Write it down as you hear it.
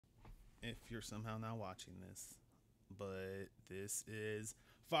if you're somehow not watching this, but this is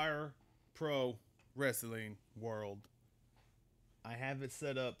Fire Pro Wrestling World. I have it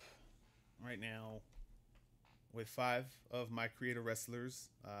set up right now with 5 of my creative wrestlers.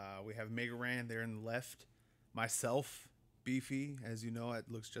 We have Mega Ran there in the left. Myself, Beefy, as you know, it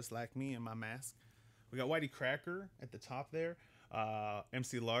looks just like me in my mask. We got YTCracker at the top there.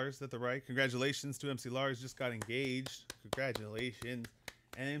 MC Lars at the right. Congratulations to MC Lars, just got engaged. Congratulations.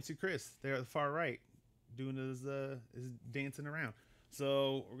 And MC Chris there at the far right, doing his dancing around.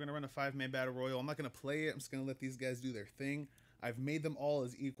 So we're gonna run a 5-man battle royal. I'm not gonna play it. I'm just gonna let these guys do their thing. I've made them all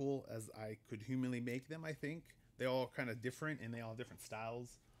as equal as I could humanly make them. I think they all kind of different and they all have different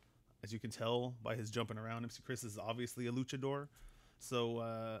styles, as you can tell by his jumping around. MC Chris is obviously a luchador,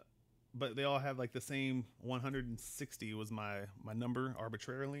 so but they all have like the same 160 was my number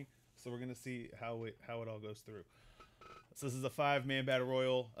arbitrarily. So we're gonna see how it all goes through. So this is a 5-man battle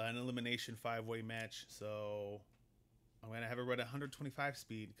royal, an elimination 5-way match. So I'm gonna have it run at 125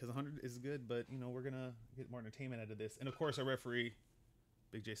 speed because 100 is good, but you know we're gonna get more entertainment out of this. And of course our referee,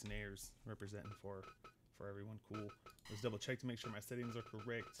 Big Jason Ayers, representing for everyone. Cool. Let's double check to make sure my settings are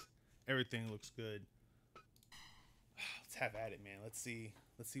correct. Everything looks good. Let's have at it, man. Let's see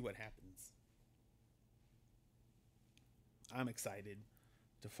what happens. I'm excited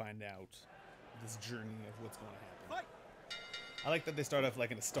to find out this journey of what's going to happen. Fight! I like that they start off like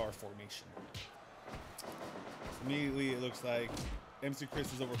in a star formation. So immediately it looks like MC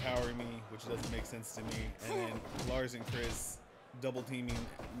Chris is overpowering me, which doesn't make sense to me, and then Lars and Chris double teaming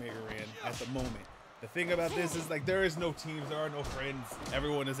Mega Ran at the moment. The thing about this is like there is no teams, there are no friends.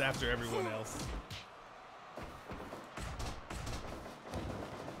 Everyone is after everyone else.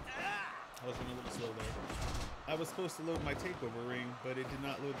 I was running a little slow there. I was supposed to load my takeover ring, but it did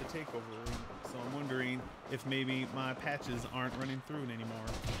not load the takeover ring. So I'm wondering if maybe my patches aren't running through it anymore.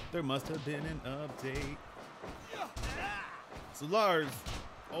 There must have been an update. So Lars,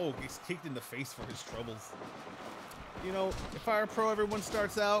 oh, he's kicked in the face for his troubles. You know, if Fire Pro, everyone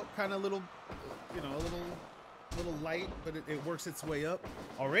starts out kind of little, you know, a little light, but it works its way up.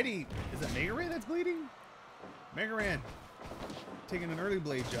 Already, is it Mega Ran that's bleeding? Mega Ran taking an early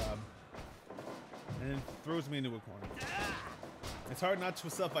blade job. And then throws me into a corner. It's hard not to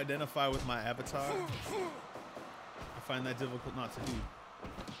self-identify with my avatar. I find that difficult not to do.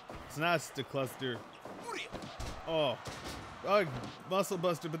 So now it's the cluster. Oh, muscle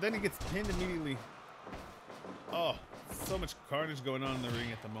buster, but then he gets pinned immediately. Oh, so much carnage going on in the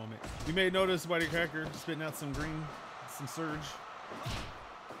ring at the moment. You may notice YTCracker spitting out some green, some surge.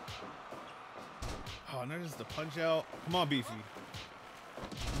 Oh, now just a punch out. Come on, Beefy.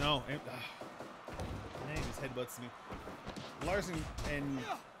 No. He just headbutts me. Lars and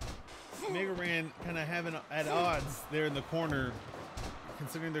Mega Ran kind of having at odds there in the corner,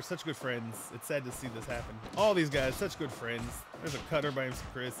 considering they're such good friends. It's sad to see this happen. All these guys, such good friends. There's a cutter by MC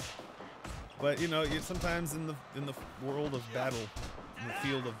Chris. But you know, sometimes in the world of battle, in the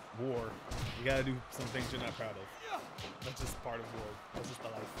field of war, you gotta do some things you're not proud of. That's just part of the world. That's just the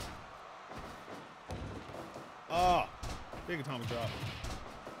life. Oh, big atomic drop.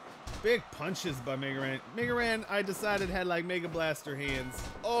 Big punches by Mega Ran. Mega Ran, I decided, had like Mega Blaster hands.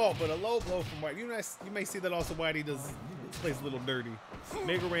 Oh, but a low blow from White. You may see that also Whitey plays a little dirty.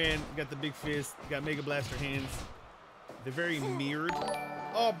 Mega Ran got the big fist, got Mega Blaster hands. They're very mirrored.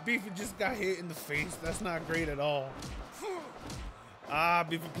 Oh, Beefy just got hit in the face. That's not great at all. Ah,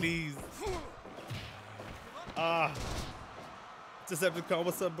 Beefy, please. Ah. Decepticon,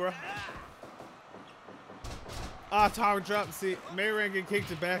 what's up, bro? Ah, tower drop. See, Mega Ran getting kicked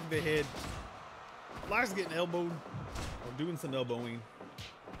to the back of the head. Lars getting elbowed, or doing some elbowing.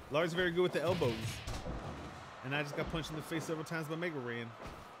 Lars is very good with the elbows. And I just got punched in the face several times by Mega Ran.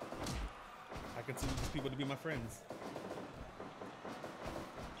 I consider these people to be my friends.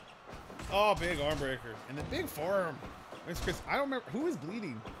 Oh, big arm breaker. And the big forearm. Where's Chris? I don't remember. Who is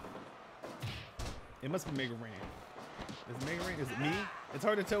bleeding? It must be Mega Ran. Is it Mega Ran? Is it me? It's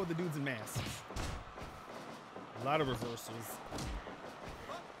hard to tell with the dudes in masks. A lot of reversals.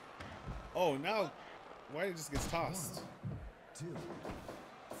 Oh, now Whitey just gets tossed. 1, 2,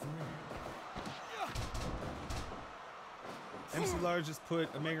 3. MC Lars just put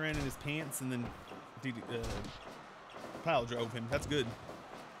a Mega Ran in his pants and then pile drove him. That's good.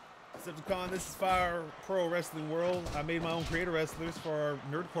 Decepticon, this is Fire Pro Wrestling World. I made my own creator wrestlers for our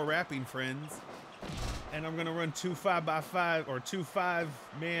Nerdcore rapping friends. And I'm gonna run 2 5x5 or 2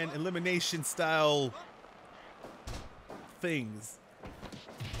 5-man elimination style things.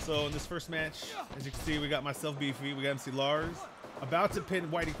 So in this first match, as you can see, we got myself, Beefy, we got MC Lars, about to pin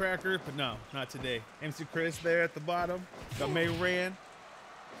YTCracker, but no, not today. MC Chris there at the bottom, got Mega Ran.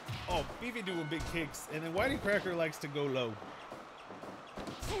 Oh, Beefy doing big kicks. And then YTCracker likes to go low.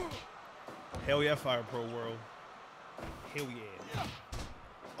 Hell yeah, Fire Pro World. Hell yeah.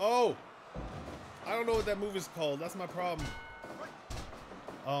 Oh! I don't know what that move is called. That's my problem.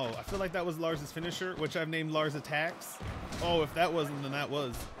 Oh, I feel like that was Lars' finisher, which I've named Lars Attacks. Oh, if that wasn't, then that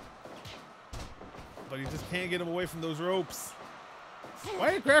was. But he just can't get him away from those ropes.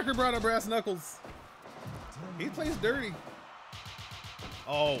 YTCracker brought up brass knuckles. He plays dirty.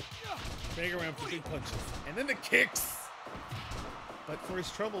 Oh, Mega Ram for big punches. And then the kicks. But for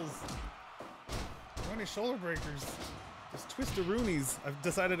his troubles, running shoulder breakers. Just twister-roonies. I've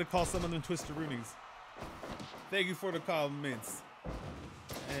decided to call some of them twister-roonies. Thank you for the compliments.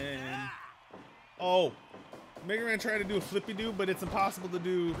 And, oh, Mega Man tried to do a flippy-do, but it's impossible to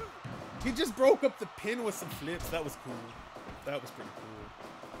do. He just broke up the pin with some flips. That was cool. That was pretty cool.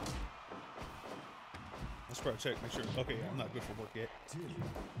 Let's probably check, make sure. Okay, yeah, I'm not good for work yet. Ooh,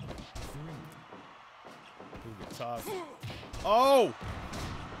 good toss. Oh!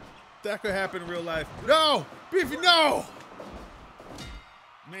 That could happen in real life. No! Beefy, no!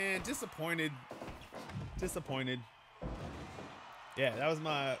 Man, disappointed. Disappointed. Yeah, that was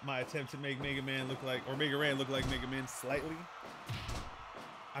my attempt to make Mega Man look like, or Mega Ran look like Mega Man slightly.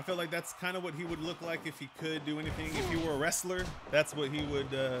 I feel like that's kind of what he would look like if he could do anything. If he were a wrestler, that's what he would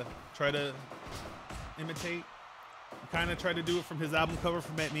try to imitate. Kind of try to do it from his album cover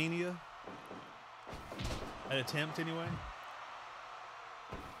from Batmania. An attempt, anyway.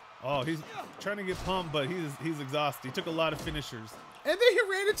 Oh, he's trying to get pumped, but he's exhausted. He took a lot of finishers. And then he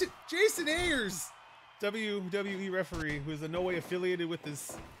ran into Jason Ayers, WWE referee, who's in no way affiliated with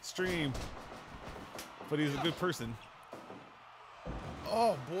this stream, but he's a good person.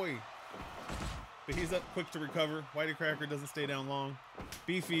 Oh, boy. But he's up quick to recover. YTCracker doesn't stay down long.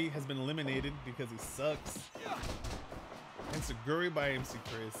 Beefy has been eliminated because he sucks. And Seguri by MC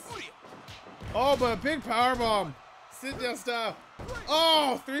Chris. Oh, but a big powerbomb. Sit down style.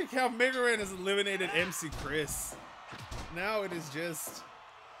 Oh, 3 count. Mega Ran has eliminated MC Chris. Now it is just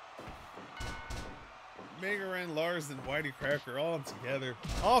Mega Ran, Lars, and YTCracker all together.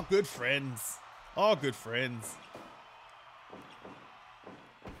 All good friends. All good friends.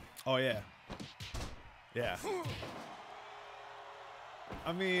 Oh, yeah. Yeah.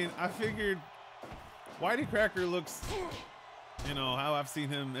 I mean, I figured YTCracker looks, you know, how I've seen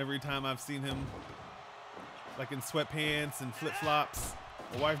him every time I've seen him, like in sweatpants and flip-flops,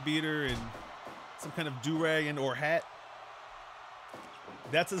 a wife beater, and some kind of do-rag and or hat.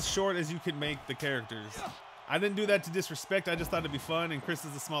 That's as short as you can make the characters. I didn't do that to disrespect. I just thought it'd be fun, and Chris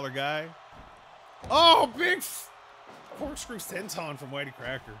is a smaller guy. Oh, big corkscrew senton from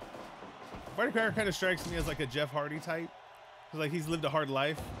YTCracker. YTCracker kind of strikes me as like a Jeff Hardy type. Like he's lived a hard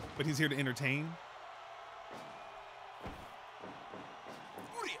life, but he's here to entertain.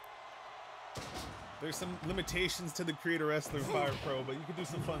 There's some limitations to the Creator Wrestler Fire Pro, but you can do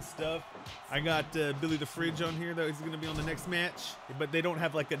some fun stuff. I got Billy the Fridge on here that is going to be on the next match, but they don't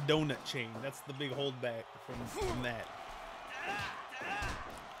have like a donut chain. That's the big holdback from that.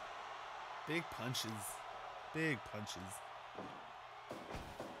 Big punches. Big punches.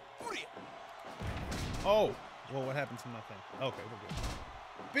 Oh, well, what happened to my thing? Okay, we're good.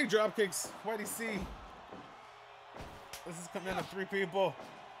 Big drop kicks. YTC. This is coming down to 3 people.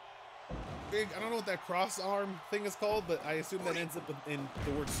 Big, I don't know what that cross arm thing is called, but I assume that ends up in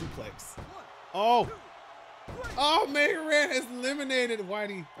the word suplex. Oh. Oh, Mega Ran has eliminated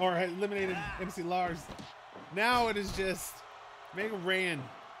Whitey, or has eliminated MC Lars. Now it is just Mega Ran.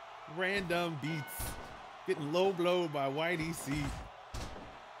 Random beats. Getting low blowed by YTC.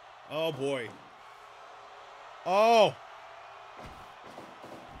 Oh, boy. Oh.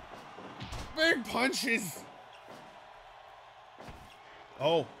 Big punches.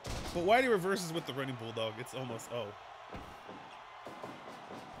 Oh. But Whitey reverses with the running bulldog. It's almost, oh.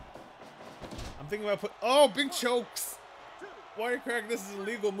 I'm thinking about oh, big chokes. YTCracker, this is a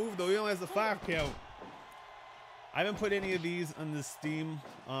legal move though. He only has a 5 count. I haven't put any of these on the Steam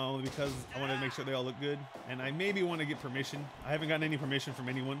only because I wanted to make sure they all look good. And I maybe want to get permission. I haven't gotten any permission from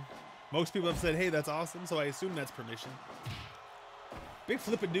anyone. Most people have said, hey, that's awesome, so I assume that's permission. Big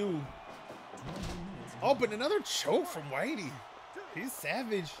flip-a-doo. Oh, but another choke from Whitey. He's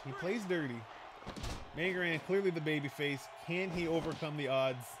savage. He plays dirty. Mega Ran, clearly the baby face. Can he overcome the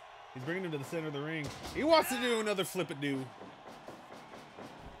odds? He's bringing him to the center of the ring. He wants to do another flip-a-doo.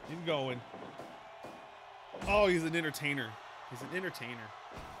 He's going. Oh, he's an entertainer. He's an entertainer.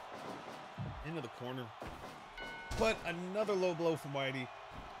 Into the corner. But another low blow from Whitey.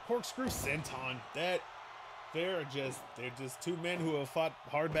 Corkscrew senton. They're just 2 men who have fought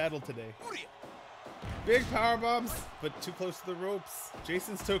hard battle today. Big power bombs, but too close to the ropes.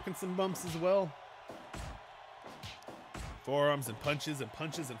 Jason's taking some bumps as well. Forearms and punches and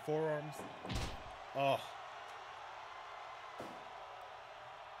punches and forearms. Oh.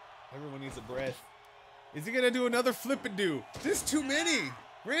 Everyone needs a breath. Is he gonna do another flip-a-doo? There's too many.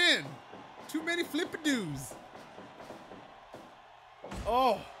 Ran. Too many flip-a-doos.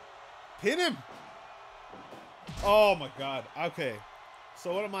 Oh. Pin him. Oh my God. Okay.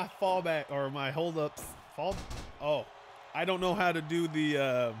 So what are my fallback or my hold-ups? Oh. I don't know how to do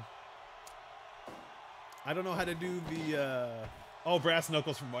the oh, brass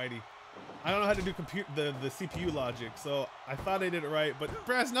knuckles from Whitey. I don't know how to do the CPU logic, so I thought I did it right, but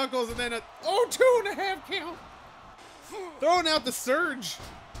brass knuckles and then a 2.5 count. Throwing out the surge.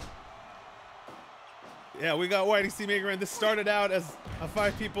 Yeah, we got Whitey C. Mega Ran. This started out as a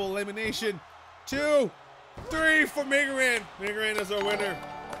 5-people elimination. 2, 3 for Mega Ran. Mega Ran is our winner.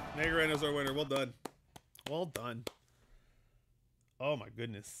 Mega Ran is our winner. Well done. Well done. Oh my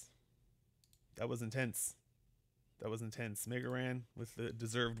goodness. That was intense. That was intense. Mega Ran with the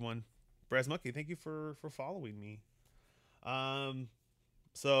deserved one. Brass Monkey, thank you for following me.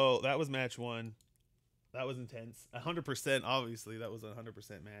 So that was match 1. That was intense. 100%, obviously. That was a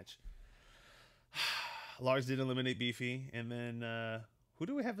 100% match. Lars did eliminate Beefy. And then, who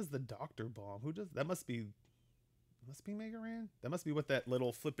do we have as the Dr. Bomb? Who does that? Must be Mega Ran? That must be what that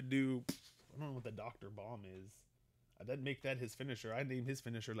little flip-a-doo. I don't know what the Dr. Bomb is. I didn't make that his finisher. I named his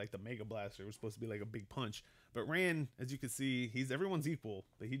finisher like the Mega Blaster. It was supposed to be like a big punch. But Ran, as you can see, everyone's equal.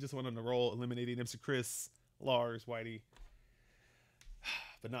 But he just went on a roll, eliminating MC Chris, Lars, Whitey.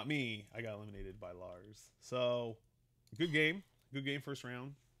 But not me. I got eliminated by Lars. So, good game. Good game first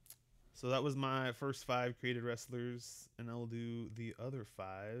round. So that was my first 5 created wrestlers. And I'll do the other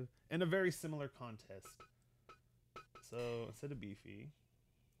 5 in a very similar contest. So, instead of Beefy.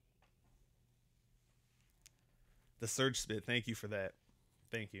 The Surge Spit. Thank you for that.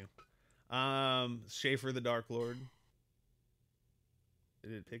 Thank you. Schaffer the Darklord.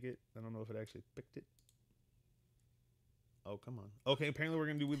 Did it pick it? I don't know if it actually picked it. Oh, come on. Okay, apparently we're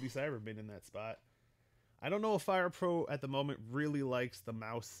going to do Wheelie Cyberman in that spot. I don't know if Fire Pro at the moment really likes the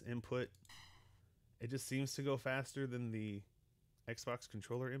mouse input. It just seems to go faster than the Xbox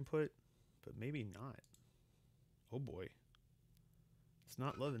controller input, but maybe not. Oh boy. It's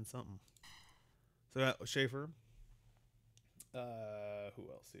not loving something. So Schaffer. Who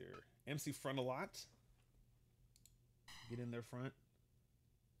else here? MC Frontalot. Get in their front.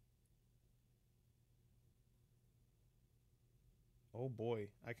 Oh boy,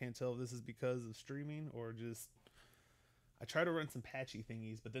 I can't tell if this is because of streaming or just I try to run some patchy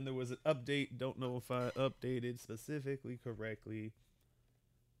thingies, but then there was an update. Don't know if I updated specifically correctly.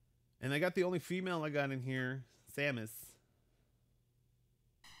 And I got the only female I got in here, Sammus.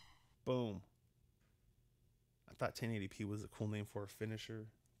 Boom. I thought 1080p was a cool name for a finisher,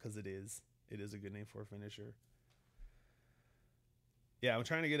 because it is. It is a good name for a finisher. Yeah, I'm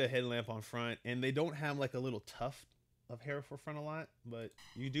trying to get a headlamp on front, and they don't have like a little tuft of hair for Frontalot, but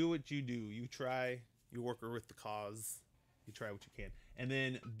you do what you do. You try, you work with the cause, you try what you can. And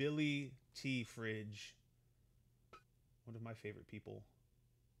then Billy T. Fridge, one of my favorite people.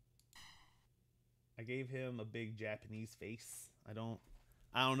 I gave him a big Japanese face. I don't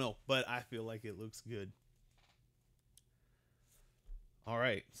know, but I feel like it looks good. All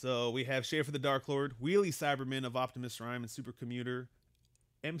right, so we have Schaffer the Darklord, Wheelie Cyberman of Optimus Rhyme and Super Commuter,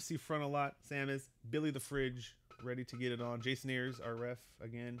 MC Frontalot, Sammus, Billy the Fridge, ready to get it on. Jason Ayers, our ref,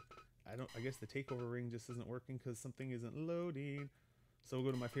 again. I guess the takeover ring just isn't working because something isn't loading. So we'll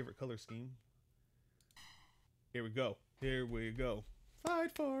go to my favorite color scheme. Here we go. Here we go.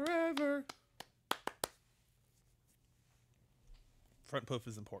 Fight forever. Front poof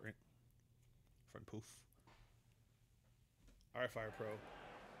is important. Front poof. All right, Fire Pro.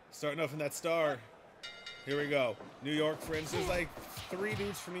 Starting off in that star. Here we go. New York friends. There's like 3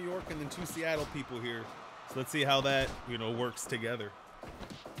 dudes from New York and then 2 Seattle people here. So let's see how that, works together.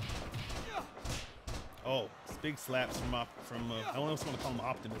 Oh, it's big slaps from I almost want to call him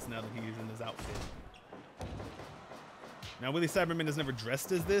Optimus now that he's in his outfit. Now, Wheelie Cyberman has never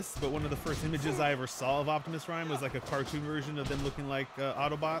dressed as this, but one of the first images I ever saw of Optimus Prime was like a cartoon version of them looking like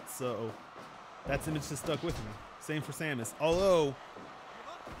Autobots, so that's image just stuck with me. Same for Sammus. Although,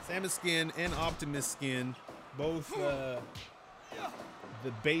 Sammus skin and Optimus skin, both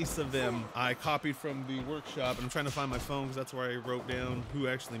the base of them I copied from the workshop, and I'm trying to find my phone because that's where I wrote down who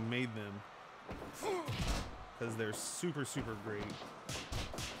actually made them, because they're super, super great.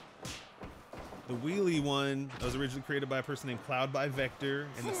 The Wheelie one was originally created by a person named Cloud by Vector,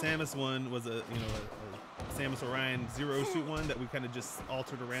 and the Sammus one was a Samus Orion Zero Suit one that we kind of just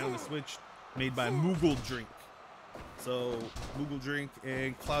altered around and switched. made by Moogle Drink. So Moogle Drink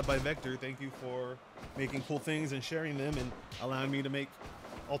and Cloud by Vector, thank you for making cool things and sharing them and allowing me to make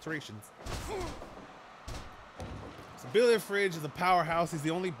alterations. So Billy the Fridge is a powerhouse. He's the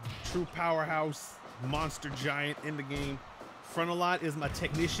only true powerhouse monster giant in the game. Frontalot is my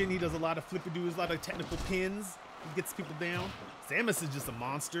technician. He does a lot of flippy-doos, a lot of technical pins. He gets people down. Sammus is just a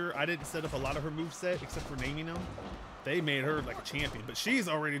monster. I didn't set up a lot of her moveset except for naming them. They made her like a champion, but she's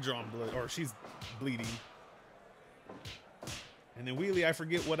already drawn blood, or she's bleeding. And then Wheelie, I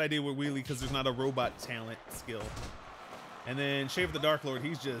forget what I did with Wheelie because there's not a robot talent skill. And then Schaffer the Darklord,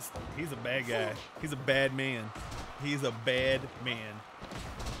 he's a bad guy. He's a bad man. He's a bad man.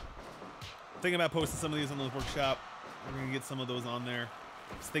 Thinking about posting some of these on the workshop. We're gonna get some of those on there.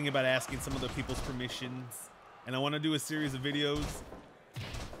 Just thinking about asking some of the people's permissions. And I want to do a series of videos.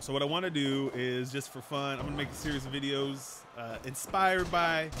 So what I want to do is, just for fun, I'm gonna make a series of videos inspired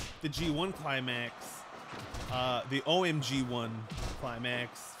by the G1 Climax, the OMG1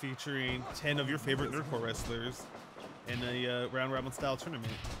 Climax, featuring 10 of your favorite Nerdcore wrestlers in a round robin style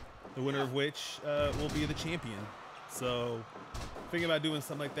tournament. The winner of which will be the champion. So thinking about doing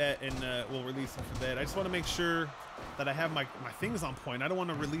something like that, and we'll release them for that. I just want to make sure that I have my things on point. I don't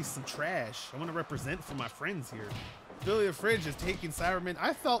want to release some trash. I want to represent for my friends here. Billy the Fridge is taking Cyberman.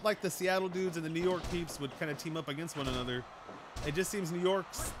 I felt like the Seattle dudes and the New York peeps would kind of team up against one another. It just seems New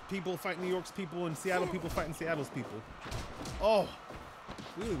York's people fighting New York's people and Seattle people fighting Seattle's people. Oh,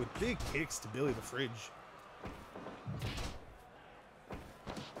 really with big kicks to Billy the Fridge.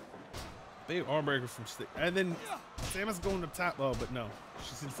 Big arm breaker from stick. And then Sam's going up top. Oh, but no.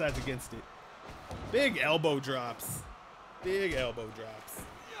 She decides against it. Big elbow drops. Big elbow drops.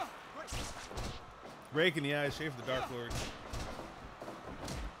 Rake in the eyes, Schaffer the Darklord.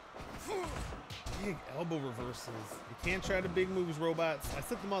 Big elbow reversals. You can't try the big moves, robots. I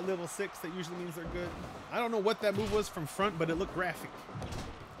set them on level 6. That usually means they're good. I don't know what that move was from front, but it looked graphic.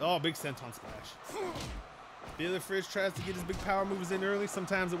 Oh, big senton splash. Billy the Fridge tries to get his big power moves in early.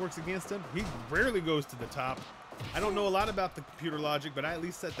 Sometimes it works against him. He rarely goes to the top. I don't know a lot about the computer logic, but I at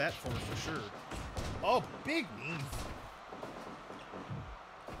least set that for him for sure. Oh, big knees.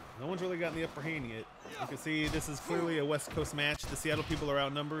 No one's really gotten the upper hand yet. You can see this is clearly a West Coast match. The Seattle people are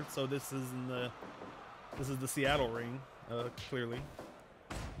outnumbered, so this is the Seattle ring, clearly.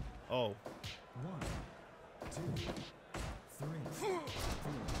 Oh. 1, 2, 3.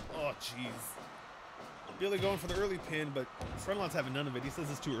 Oh, jeez. Billy going for the early pin, but Frontalot's having none of it. He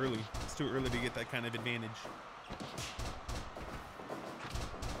says it's too early. It's too early to get that kind of advantage.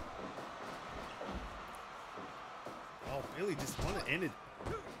 Oh, Billy just want to end it.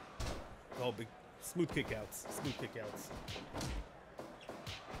 Oh, big smooth kickouts. Smooth kickouts.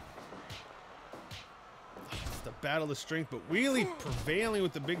 It's the battle of strength, but Wheelie prevailing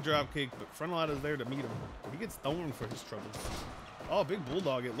with the big drop kick, but Frontalot is there to meet him. He gets thrown for his troubles. Oh, big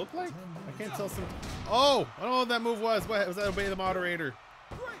bulldog, it looked like? I can't tell some... Oh, I don't know what that move was. What was that? Obey the moderator.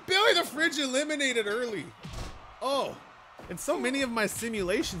 Billy the Fridge eliminated early. Oh, in so many of my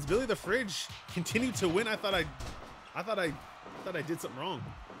simulations, Billy the Fridge continued to win. I thought I did something wrong.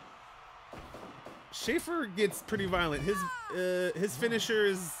 Schaffer gets pretty violent. His finisher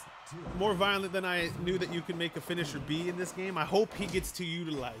is more violent than I knew that you could make a finisher be in this game. I hope he gets to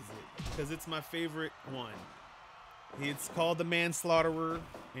utilize it because it's my favorite one. It's called the Manslaughterer,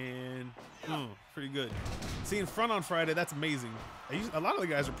 and pretty good. Seeing front on Friday, that's amazing. A lot of the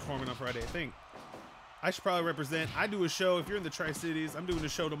guys are performing on Friday, I think. I should probably represent. I do a show, if you're in the Tri-Cities, I'm doing a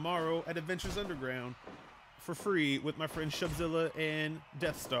show tomorrow at Adventures Underground for free with my friend Shubzilla and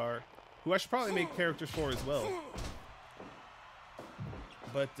Death Star, who I should probably make characters for as well.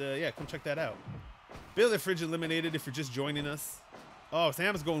 But yeah, come check that out. Billy the Fridge eliminated if you're just joining us. Oh,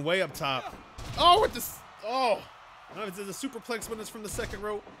 Sam's going way up top. Oh, with this. Oh. I don't know if it's a superplex when it's from the second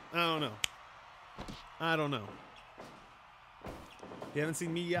rope. I don't know. I don't know. You haven't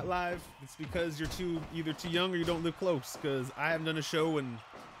seen me yet live? It's because you're either too young or you don't live close, because I haven't done a show in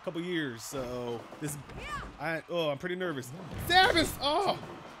a couple years, so this I'm pretty nervous. Sammus! Oh!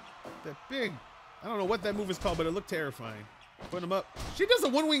 That big. I don't know what that move is called, but it looked terrifying. Put him up. She does a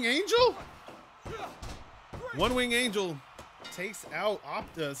one-wing angel? One-wing angel takes out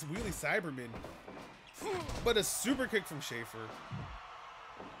Opta's Wheelie Cyberman. But a super kick from Schaffer.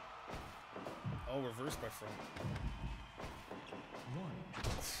 Oh, reversed by front.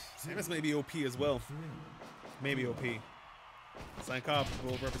 Sammus may be OP as well. Maybe OP. Sign Cobb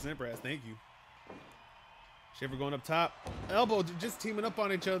will represent Brass. Thank you. Schaffer going up top. Elbow just teaming up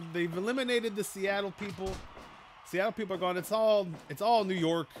on each other. They've eliminated the Seattle people. Seattle people are gone. It's all New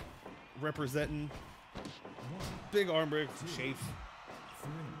York representing. Big arm break from Schaffer.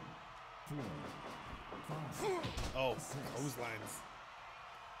 Oh, clotheslines.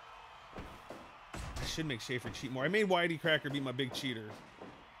 I should make Schaffer cheat more. I made YTCracker be my big cheater.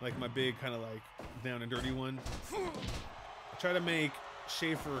 Like my big kind of like down and dirty one. I try to make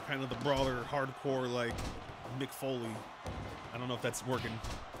Schaffer kind of the brawler, hardcore like Mick Foley. I don't know if that's working.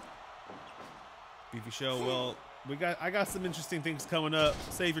 Beefy show. Well, I got some interesting things coming up.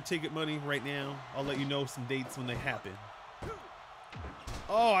 Save your ticket money right now. I'll let you know some dates when they happen.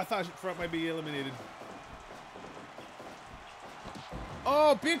 Oh, I thought Front might be eliminated.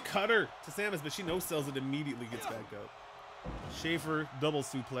 Oh, big cutter to Sammus, but she no-sells it immediately, gets back up. Schaffer double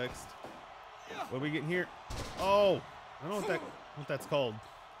suplexed. What are we getting here? Oh, I don't know what that's called.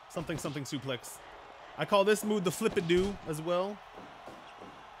 Something suplex. I call this move the flip-a-doo as well.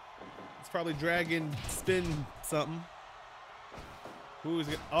 It's probably dragon spin something. Who is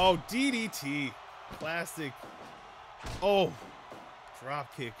it? Oh, DDT. Classic. Oh,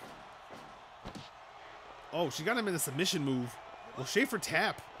 drop kick. Oh, she got him in a submission move. Will Schaffer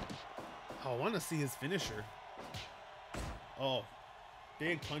tap? Oh, I want to see his finisher. Oh,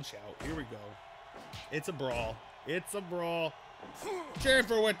 big punch out. Here we go. It's a brawl. It's a brawl.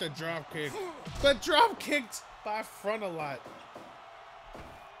 Schaffer with the drop kick. But drop kicked by Frontalot.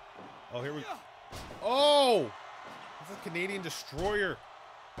 Oh, here we go. Oh! It's a Canadian destroyer.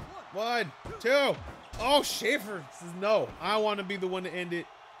 1, 2. Oh, Schaffer says no. I want to be the one to end it.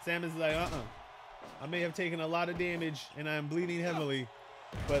 Sam is like, I may have taken a lot of damage and I'm bleeding heavily,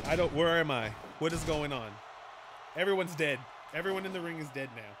 but I don't. Where am I? What is going on? Everyone's dead. Everyone in the ring is dead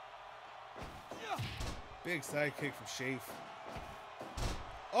now. Big side kick from Schaffer.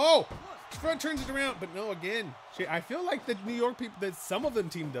 Oh! Front turns it around, but no, again. I feel like the New York people, that some of them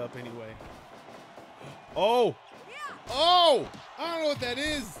teamed up anyway. Oh! Oh! I don't know what that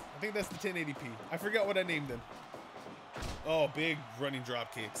is. I think that's the 1080p. I forgot what I named them. Oh, big running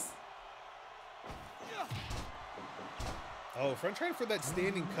drop kicks. Oh, Front trying for that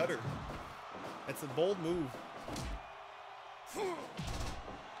standing cutter. That's a bold move.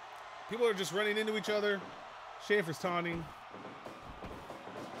 People are just running into each other. Schaffer's taunting.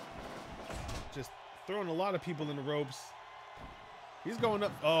 Just throwing a lot of people in the ropes. He's going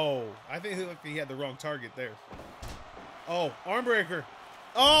up. Oh, I think he had the wrong target there. Oh, arm breaker.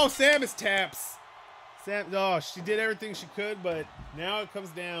 Oh, Sammus taps. Oh, she did everything she could, but now it comes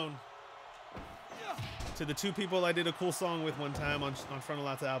down to the two people I did a cool song with one time on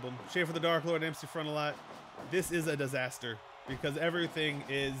Frontalot's album. Schaffer the Darklord, MC Frontalot. This is a disaster because everything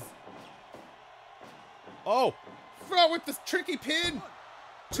is... Oh, Front with this tricky pin.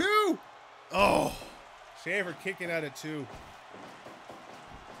 2. Oh, Schaffer kicking out at 2.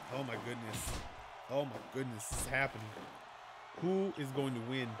 Oh my goodness. Oh my goodness, this is happening. Who is going to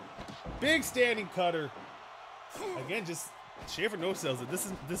win? Big standing cutter. Again, just Schaffer no sells it.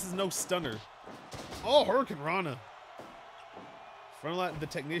 This is no stunner. Oh, Hurricane Rana. Frontalot, the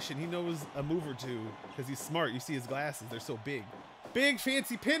technician, he knows a move or two because he's smart. You see his glasses, they're so big. Big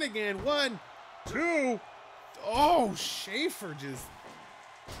fancy pin again. 1, 2. Oh, Schaffer just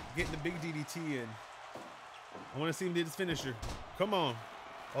getting the big DDT in. I want to see him do his finisher. Come on.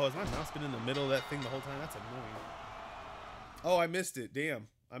 Oh, has my mouse been in the middle of that thing the whole time? That's annoying. Oh, I missed it. Damn.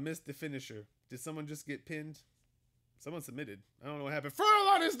 I missed the finisher. Did someone just get pinned? Someone submitted. I don't know what happened.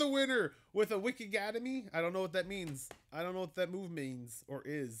 Frontalot is the winner with a Wikigatomy. I don't know what that means. I don't know what that move means or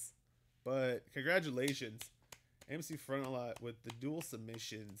is. But congratulations. MC Frontalot with the dual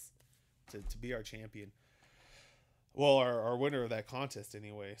submissions to be our champion. Well, our winner of that contest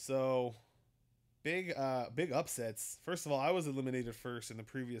anyway. So big upsets. First of all, I was eliminated first in the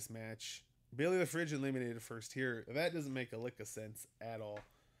previous match. Bailey the Fridge eliminated first here. That doesn't make a lick of sense at all.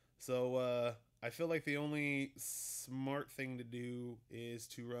 So I feel like the only smart thing to do is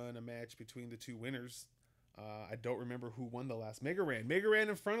to run a match between the two winners. I don't remember who won the last Mega Ran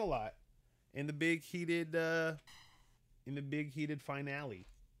and Frontalot in the big heated finale.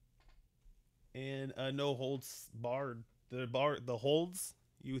 And no holds barred. The holds,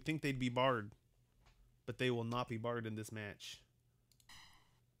 you would think they'd be barred, but they will not be barred in this match.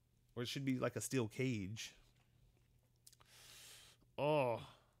 Or it should be like a steel cage. Oh,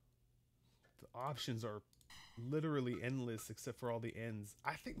 the options are literally endless except for all the ends.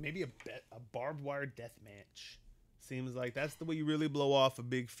 I think maybe a Barbwire Deathmatch. Seems like that's the way you really blow off a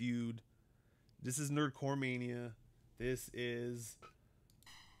big feud. This is Nerdcore Mania. This is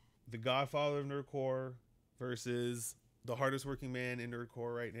the Godfather of Nerdcore versus the hardest working man in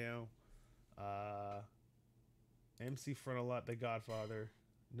Nerdcore right now. MC Frontalot, the Godfather.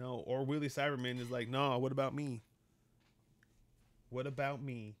 No, or Wheelie Cyberman is like, no, what about me? What about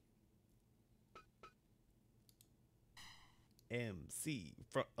me? MC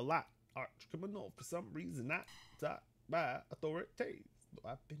Frontalot. arch criminal for some reason not stopped by authorities.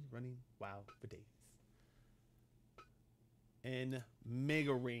 I've been running wild for days. And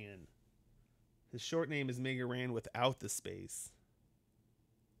Mega Ran. His short name is Mega Ran without the space.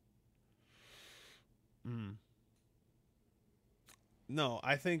 No,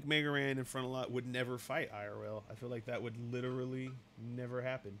 I think Mega Ran and Frontalot would never fight IRL. I feel like that would literally never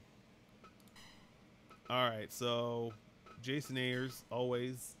happen. Alright, so Jason Ayers,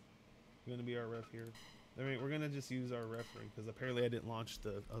 always going to be our ref here. I mean, we're going to just use our referee because apparently I didn't launch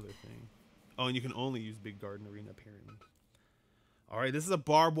the other thing. Oh, and you can only use Big Garden Arena, apparently. Alright, this is a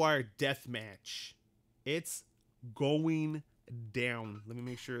Barbwire Deathmatch. It's going down. Let me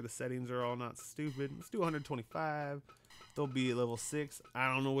make sure the settings are all not stupid. Let's do 125. They'll be at level 6.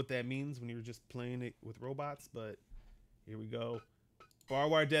 I don't know what that means when you're just playing it with robots, but here we go.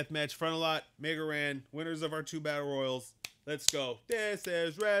 Barbwire Deathmatch, Frontalot, Mega Ran, winners of our 2 battle royals. Let's go. This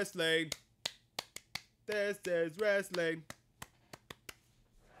is wrestling. This is wrestling.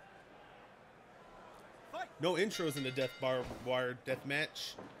 No intros in the Barbwire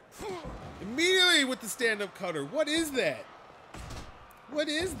Deathmatch. Immediately with the stand-up cutter. What is that? What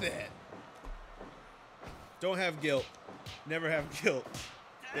is that? Don't have guilt. Never have guilt.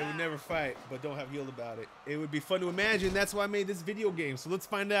 They would never fight, but don't have guilt about it. It would be fun to imagine. That's why I made this video game. So let's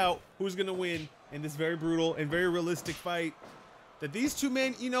find out who's going to win in this very brutal and very realistic fight. That these two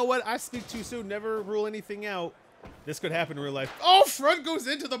men, you know what? I speak too soon. Never rule anything out. This could happen in real life. Oh, Front goes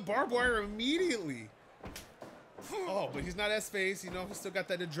into the barbed wire immediately. Oh, but he's not at space. You know, he's still got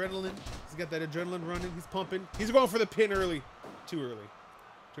that adrenaline. He's got that adrenaline running. He's pumping. He's going for the pin early. Too early.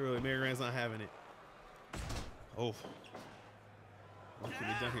 Too early. Mega Ran's not having it. Oh. What can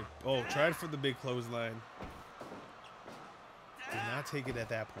be done here? Oh, tried for the big clothesline. Did not take it at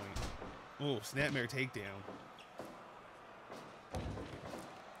that point. Oh, snapmare takedown.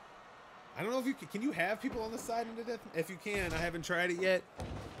 I don't know if you can you have people on the side into death? If you can, I haven't tried it yet.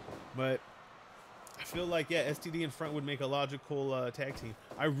 But I feel like, yeah, STD in Front would make a logical tag team.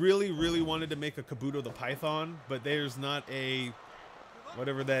 I really, really wanted to make a Kabuto the Python, but there's not a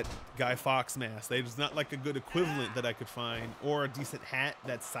whatever that Guy Fawkes mask. There's not like a good equivalent that I could find, or a decent hat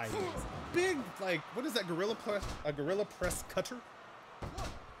that's sideways. Big, like, what is that, gorilla press? A gorilla press cutter?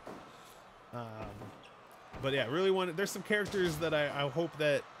 But yeah, really wanted. There's some characters that I hope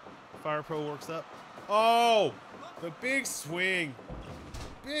that Fire Pro works up. Oh, the big swing,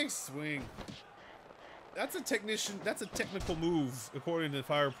 big swing. That's a technician. That's a technical move according to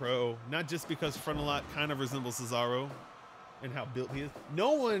Fire Pro. Not just because Frontalot kind of resembles Cesaro and how built he is.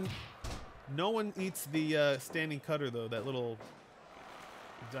 No one eats the standing cutter though. That little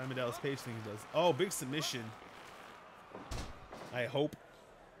Diamond Dallas Page thing he does. Oh, big submission. I hope.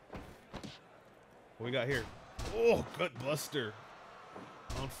 What we got here? Oh, gut buster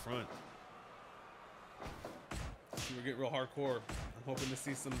on Front. We're getting real hardcore. I'm hoping to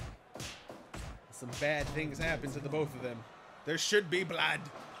see some bad things happen to the both of them. There should be blood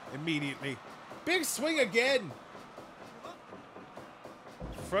immediately. Big swing again.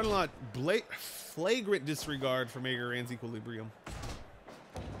 Frontalot, flagrant disregard for Mega Ran's equilibrium.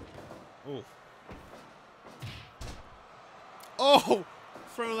 Oh. Oh!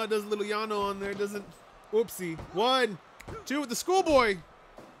 Frontalot does a little Yano on there, doesn't. Whoopsie. 1, 2 with the schoolboy.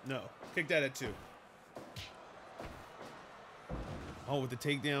 No. Kick that at 2. Oh, with the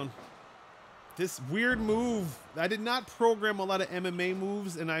takedown. This weird move. I did not program a lot of MMA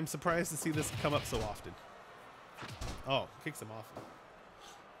moves, and I'm surprised to see this come up so often. Oh, kicks him off.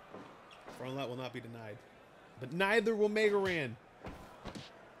 Frontalot will not be denied. But neither will Mega Ran.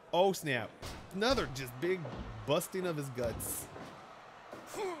 Oh, snap. Another just big busting of his guts.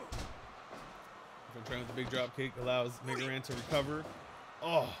 Trying with the big drop kick allows Mega Ran to recover.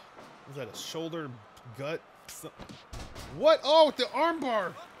 Oh, was that a shoulder gut? What? Oh, with the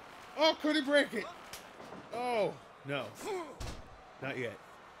armbar. Oh, could he break it? Oh, no. Not yet.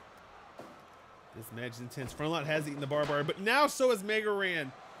 This match is intense. Frontalot has eaten the barbwire, but now so has Mega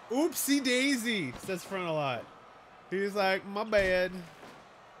Ran. Oopsie daisy, says Frontalot. He's like, my bad.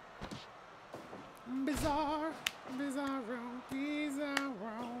 Bizarre, bizarro,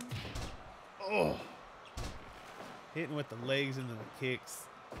 bizarro. Oh. Hitting with the legs and the kicks.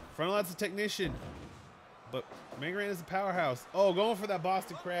 Frontalot's a technician, but Mega Ran is a powerhouse. Oh, going for that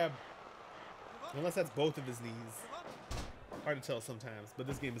Boston Crab. Unless that's both of his knees. Hard to tell sometimes, but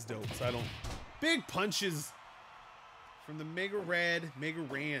this game is dope, so I don't. Big punches from the Mega Ran.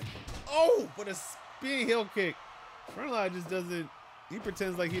 Oh, what a spinning heel kick. Frontalot just doesn't. He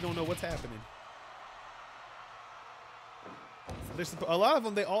pretends like he don't know what's happening. There's a lot of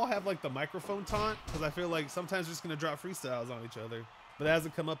them, they all have like the microphone taunt, because I feel like sometimes they're just going to drop freestyles on each other. but it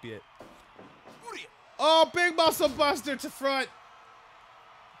hasn't come up yet. Oh, big muscle buster to front.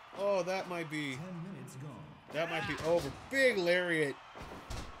 Oh, that might be. 10 minutes gone. That might be over. Big lariat.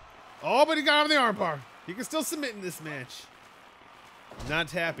 Oh, but he got on the armbar. He can still submit in this match. Not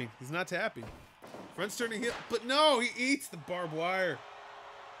tapping. He's not tapping. Front's turning heel, but no, he eats the barbed wire.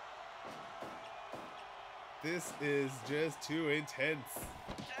 This is just too intense.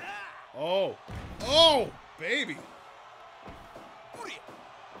 Oh. Oh, baby.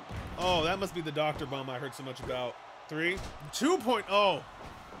 Oh, that must be the doctor bomb I heard so much about. 3, 2.0.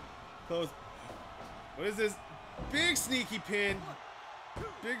 Close. What is this? Big sneaky pin.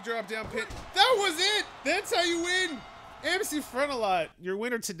 Big drop down pin. That was it. That's how you win. MC Frontalot, your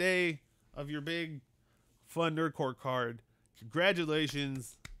winner today of your big fun Nerdcore card.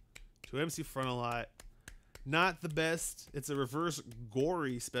 Congratulations to MC Frontalot. Not the best. It's a reverse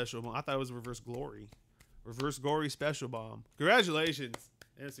gory special bomb. I thought it was a reverse glory. Reverse gory special bomb. Congratulations,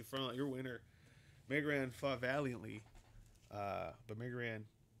 MC Frontalot, your winner. Megaran fought valiantly, but Megaran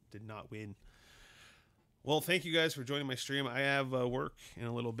did not win. Well, thank you guys for joining my stream. I have work in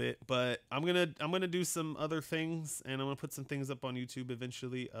a little bit, but I'm gonna do some other things, and I'm gonna put some things up on YouTube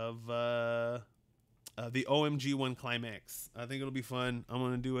eventually of the OMG 1 climax. I think it'll be fun. I'm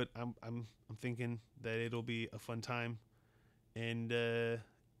gonna do it. I'm thinking that it'll be a fun time, and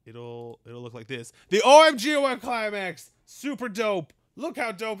it'll look like this. The OMG 1 climax, super dope. Look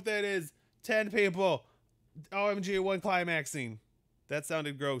how dope that is. 10 people, OMG 1 climaxing. That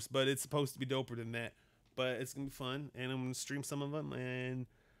sounded gross, but it's supposed to be doper than that. But it's gonna be fun, and I'm gonna stream some of them, and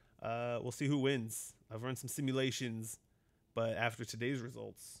we'll see who wins. I've run some simulations, but after today's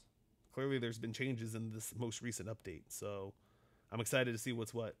results, clearly there's been changes in this most recent update, so I'm excited to see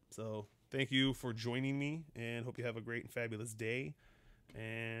what's what. So thank you for joining me, and hope you have a great and fabulous day,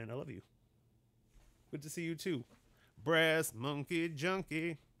 and I love you. Good to see you too. Brass monkey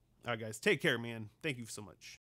junkie. All right, guys, take care, man. Thank you so much.